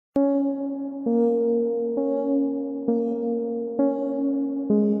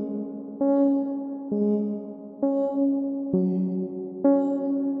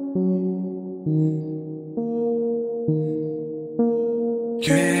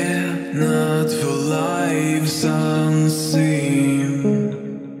not for lives unseen.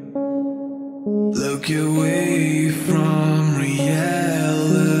 Look away from reality.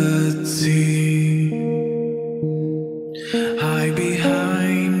 Hide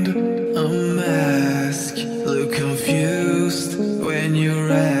behind a mask. Look confused when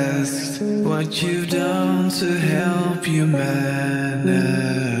you're asked what you've done to help humanity.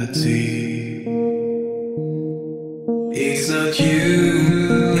 It's not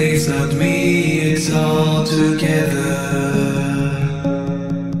you, it's not me, it's all together.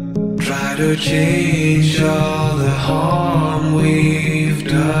 Try to change all the harm we've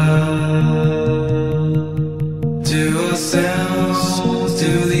done to ourselves,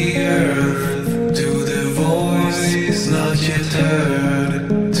 to the earth, to the voice not yet heard,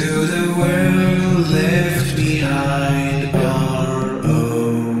 to the world left behind our own.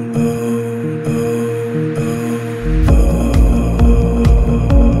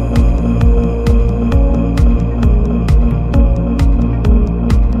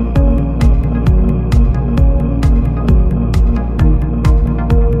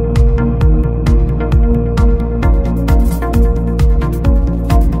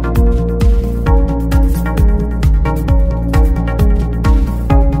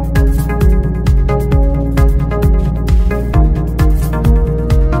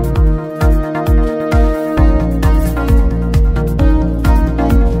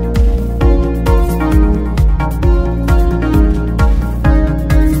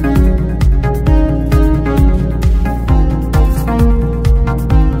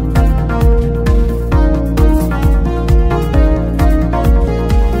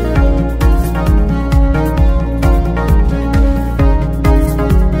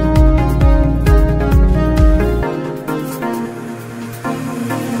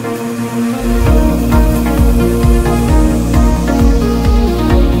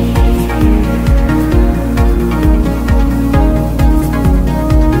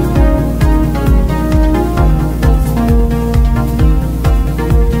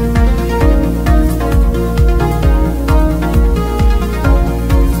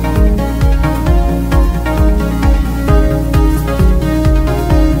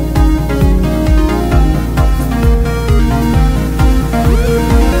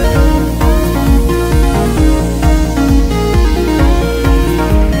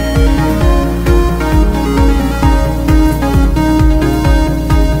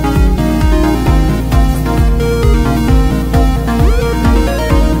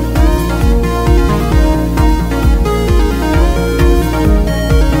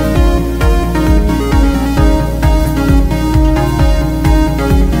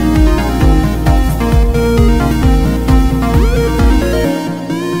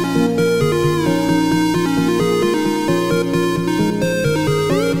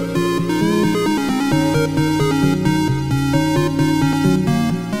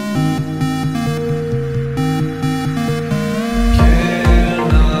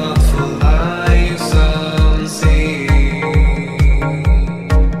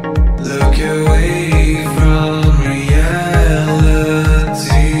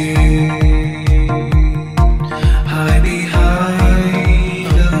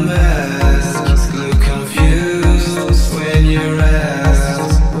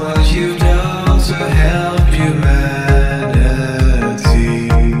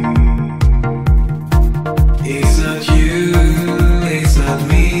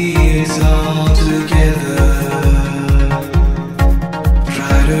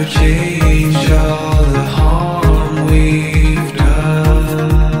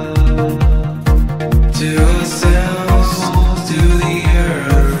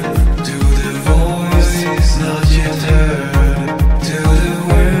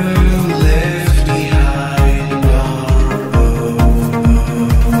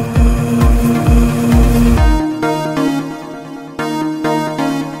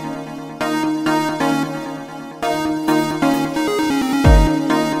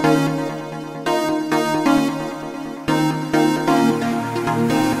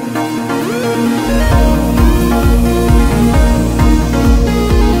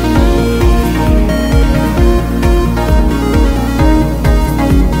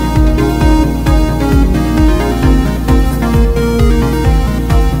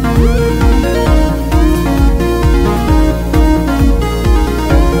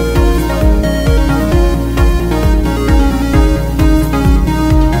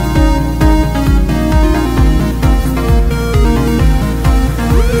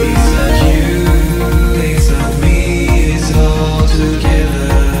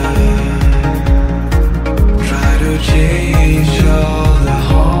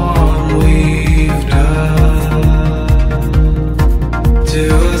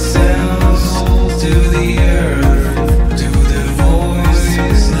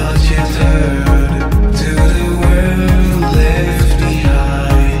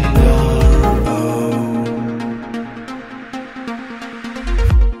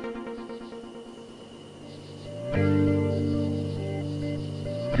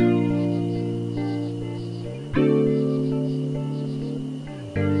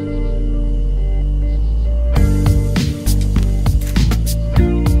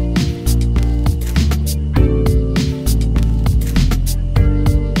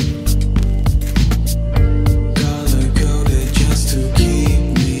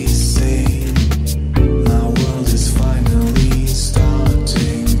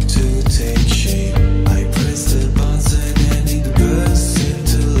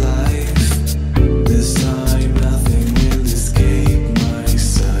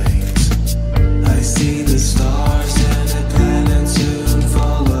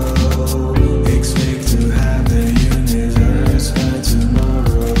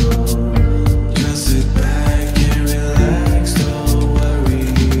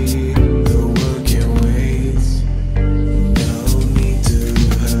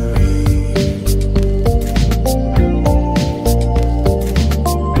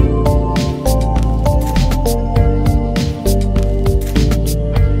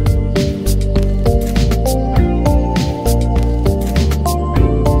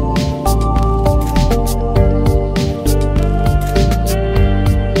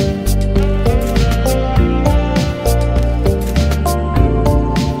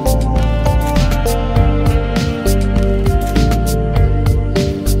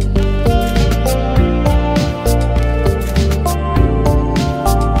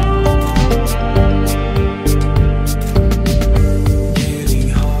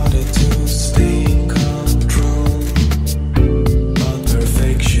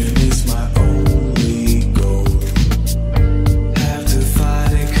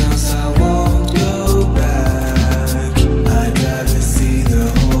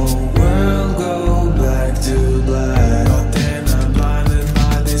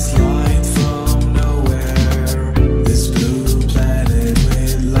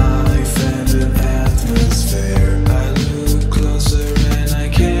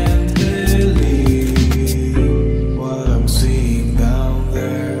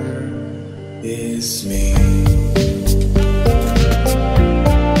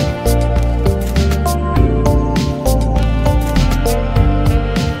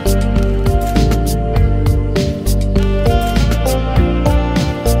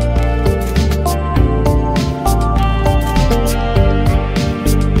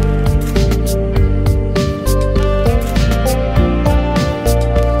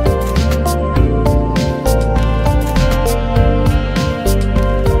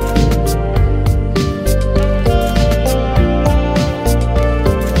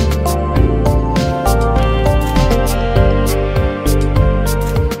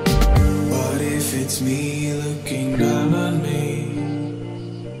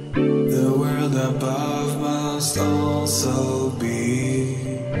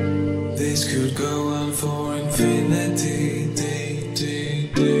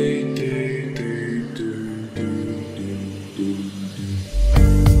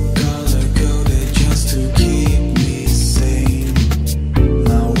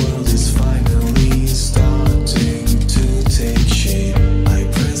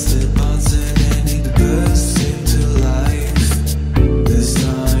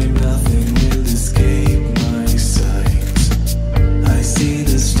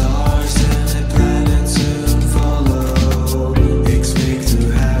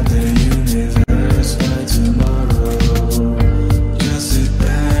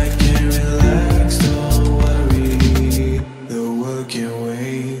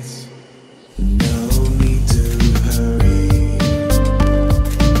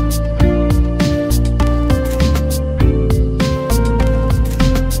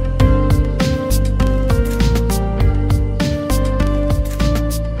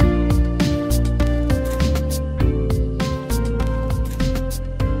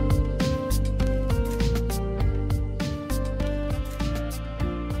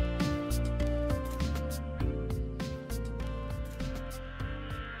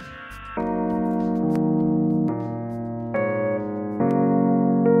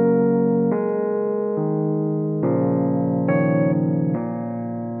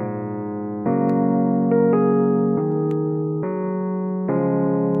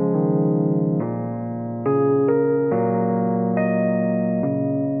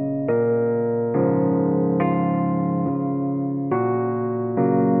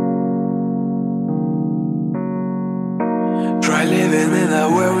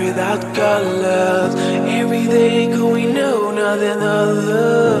 without colors. Every day going know nothing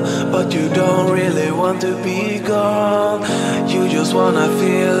other, but you don't really want to be gone. You just wanna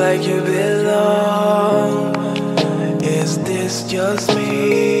feel like you belong. Is this just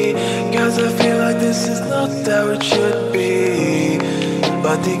me? 'Cause I feel like this is not how it should be.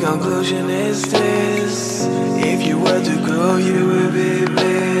 But the conclusion is this: if you were to go, you would be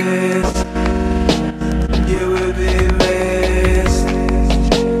missed. You would be missed.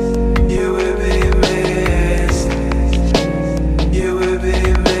 You would be missed. You would be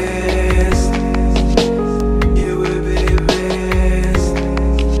missed. You would be missed.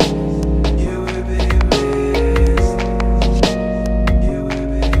 You would be missed. You would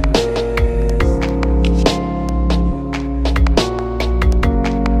be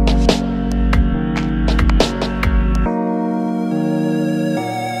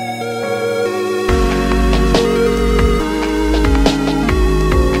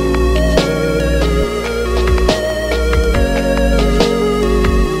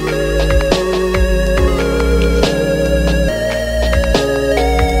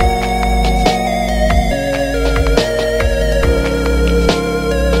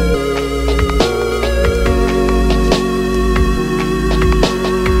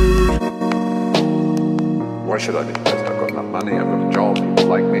Why should I be depressed? I've got enough money, I've got a job, people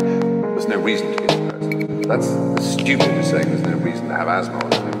like me. There's no reason to be depressed. That's as stupid as saying there's no reason to have asthma or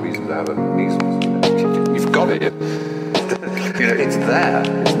there's no reason to have a measles. You've got it. It's there.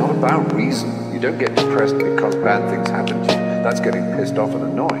 It's not about reason. You don't get depressed because bad things happen to you. That's getting pissed off and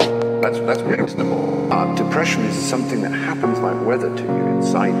annoyed. That's reasonable. Depression is something that happens like weather to you,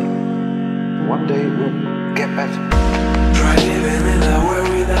 inside you. One day it will get better. try living in a world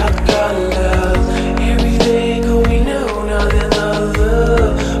without colors. Every day going on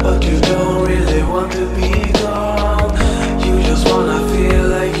another, but you don't really want to be gone. You just wanna feel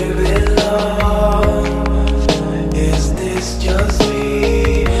like you belong. Is this just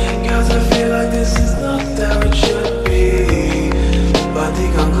me? 'Cause I feel like this is not how it should be. But the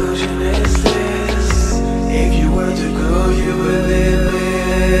conclusion is this: if you were to go, you would be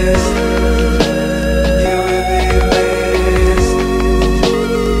missed. You would be missed.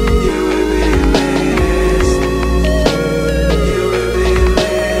 You would be missed. You would be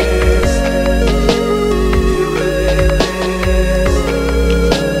missed. You would be missed.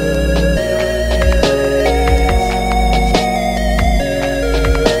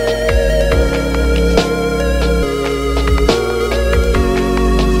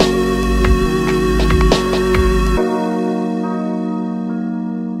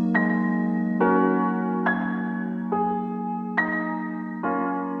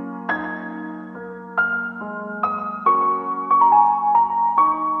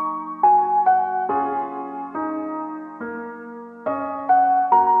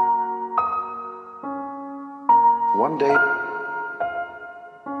 One day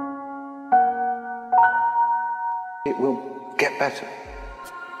it will get better.